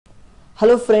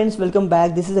Hello friends, welcome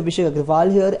back. This is Abhishek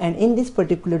Agrawal here, and in this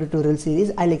particular tutorial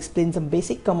series I'll explain some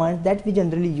basic commands that we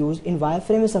generally use in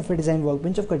Wireframe software design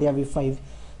workbench of Catia V5.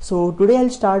 So today I'll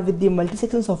start with the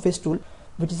multi-section surface tool,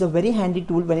 which is a very handy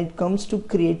tool when it comes to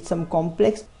create some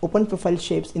complex open profile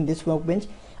shapes in this workbench.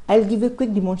 I'll give a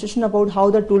quick demonstration about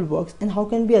how the tool works and how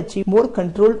can we achieve more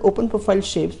controlled open profile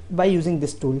shapes by using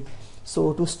this tool.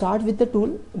 So to start with the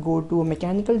tool, go to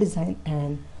mechanical design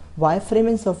and Wireframe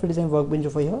and software design workbench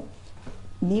over here.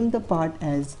 Name the part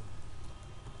as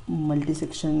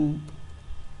multi-section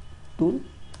tool.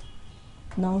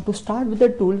 Now to start with the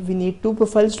tool, we need two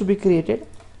profiles to be created.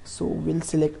 So we'll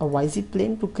select a YZ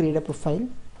plane to create a profile,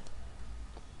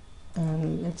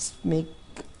 and let's make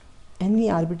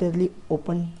any arbitrarily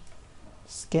open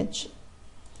sketch.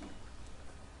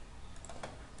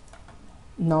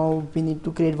 Now we need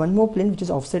to create one more plane which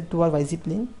is offset to our YZ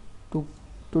plane to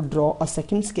draw a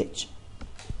second sketch.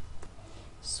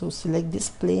 So select this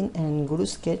plane and go to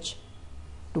sketch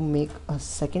to make a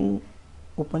second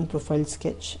open profile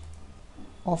sketch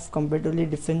of comparatively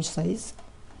different size.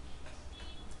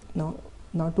 Now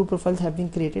two profiles have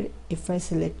been created. If I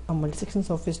select a multi-section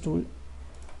surface tool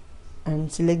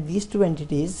and select these two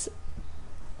entities,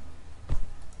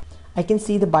 I can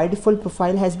see the by default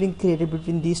profile has been created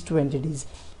between these two entities.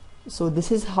 So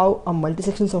this is how a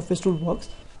multi-section surface tool works.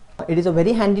 It is a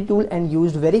very handy tool and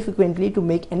used very frequently to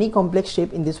make any complex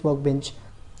shape in this workbench.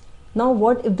 Now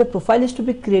what if the profile is to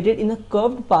be created in a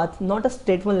curved path, not a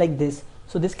straight one like this?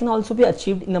 So this can also be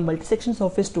achieved in a multi-section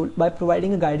surface tool by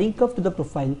providing a guiding curve to the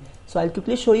profile. So I'll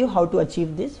quickly show you how to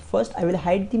achieve this. First I will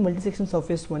hide the multi-section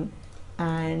surface one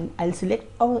and I'll select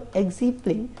our XZ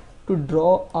plane to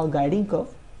draw a guiding curve.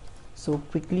 So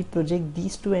quickly project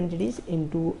these two entities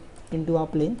into our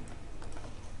plane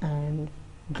and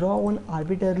draw one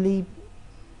arbitrarily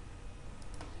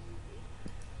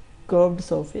curved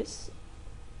surface.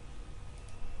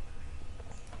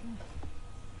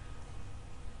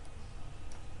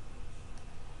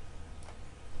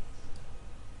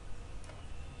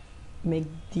 Make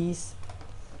these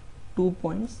 2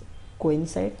 points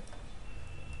coincide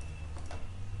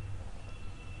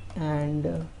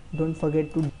and don't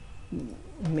forget to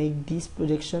make these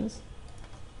projections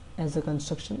as a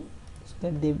construction so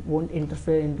that they won't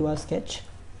interfere into our sketch.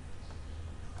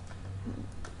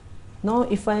 Now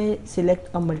if I select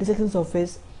a multi-section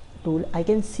surface tool, I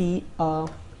can see a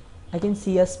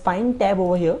spine tab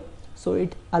over here. So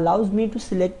it allows me to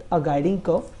select a guiding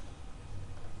curve.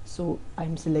 So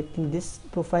I'm selecting this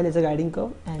profile as a guiding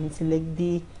curve and select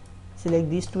these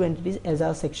two entities as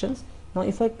our sections. Now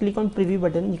if I click on preview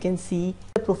button, you can see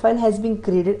the profile has been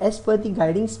created as per the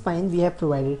guiding spine we have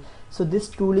provided. So this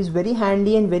tool is very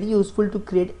handy and very useful to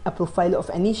create a profile of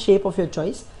any shape of your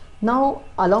choice. Now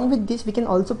along with this, we can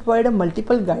also provide a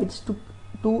multiple guides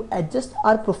to adjust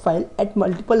our profile at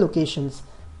multiple locations.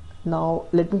 Now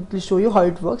let me quickly show you how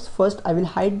it works. First I will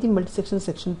hide the multi-section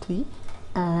section 3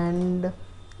 and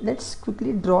let's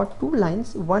quickly draw two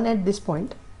lines, one at this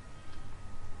point,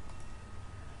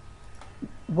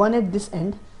 one at this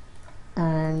end,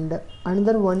 and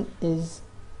another one is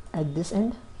at this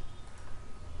end.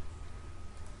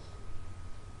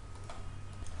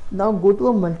 Now go to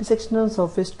a multi-sectional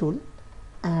surface tool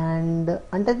and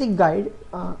under the guide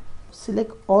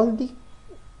select all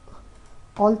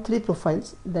three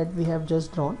profiles that we have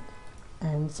just drawn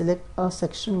and select a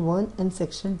section 1 and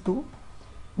section 2.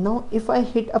 Now if I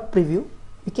hit a preview,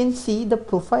 you can see the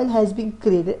profile has been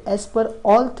created as per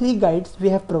all three guides we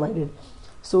have provided.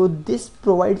 So this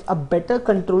provides a better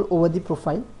control over the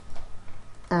profile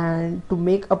and to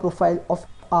make a profile of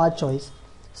our choice.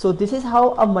 So this is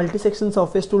how a multi-section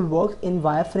surface tool works in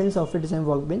Wireframe software design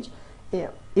workbench.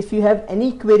 If you have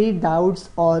any query, doubts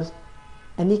or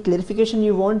any clarification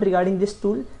you want regarding this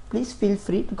tool, please feel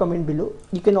free to comment below.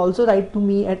 You can also write to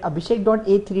me at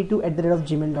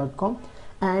abhishek.a32@gmail.com.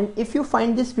 And if you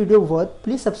find this video worth,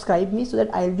 please subscribe me so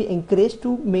that I will be encouraged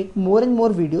to make more and more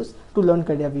videos to learn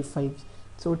Catia V5.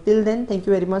 So till then, thank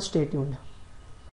you very much. Stay tuned.